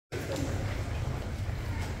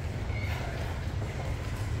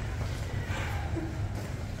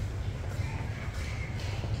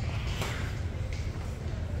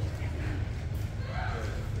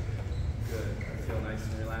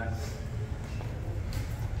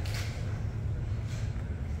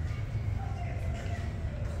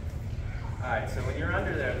Alright, so when you're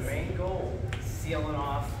under there, the main goal is sealing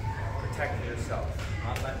off, protecting yourself,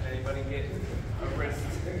 not letting anybody get a wrist.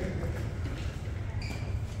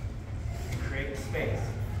 Create space.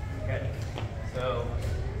 Okay? So,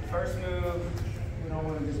 first move, you don't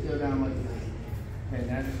want to just go down like this.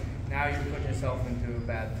 Okay, now you're putting yourself into a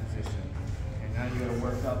bad position. And now you got to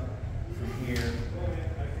work up from here.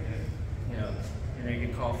 You know, you're going to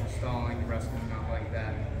get called for stalling, the wrestling's not like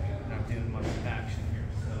that. You're not doing much action here.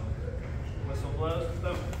 So, whistle blows,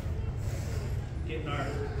 boom.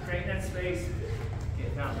 Creating that space,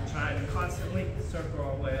 getting out. We're trying to constantly circle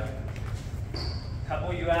our way up.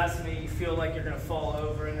 Couple, you asked me, you feel like you're going to fall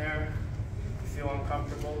over in there, you feel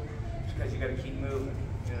uncomfortable, it's because you got to keep moving.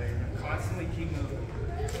 You know, you're going to constantly keep moving.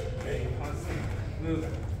 Okay, constantly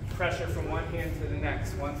moving. Pressure from one hand to the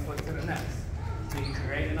next, one foot to the next. So you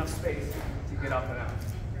create enough space to get up and out.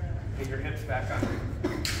 Get your hips back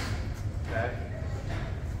under. Okay?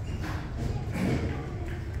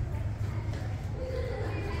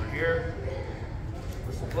 We're here.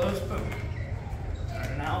 Whistle blows, boom.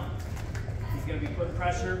 Turning out. He's going to be putting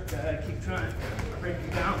pressure. Keep trying. Break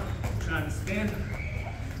you down. Trying to spin.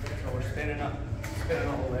 So we're spinning up. Spinning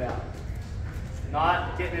all the way out.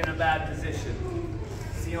 Not getting in a bad position.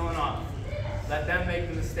 Sealing off. Let them make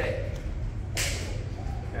the mistake.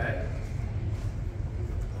 Okay?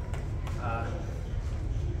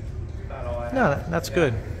 About all I have. No, that's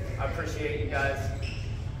good. I appreciate you guys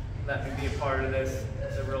letting me be a part of this.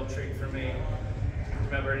 It's a real treat for me.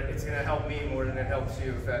 Remember, it's going to help me more than it helps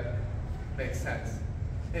you, if that makes sense.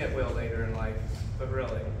 It will later in life, but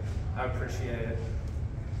really, I appreciate it.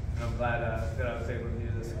 And I'm glad that I was able to do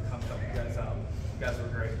this and come help you guys out. You guys were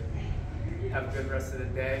great. Have a good rest of the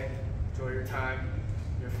day. Enjoy your time,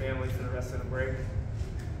 your family for the rest of the break.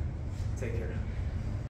 Take care.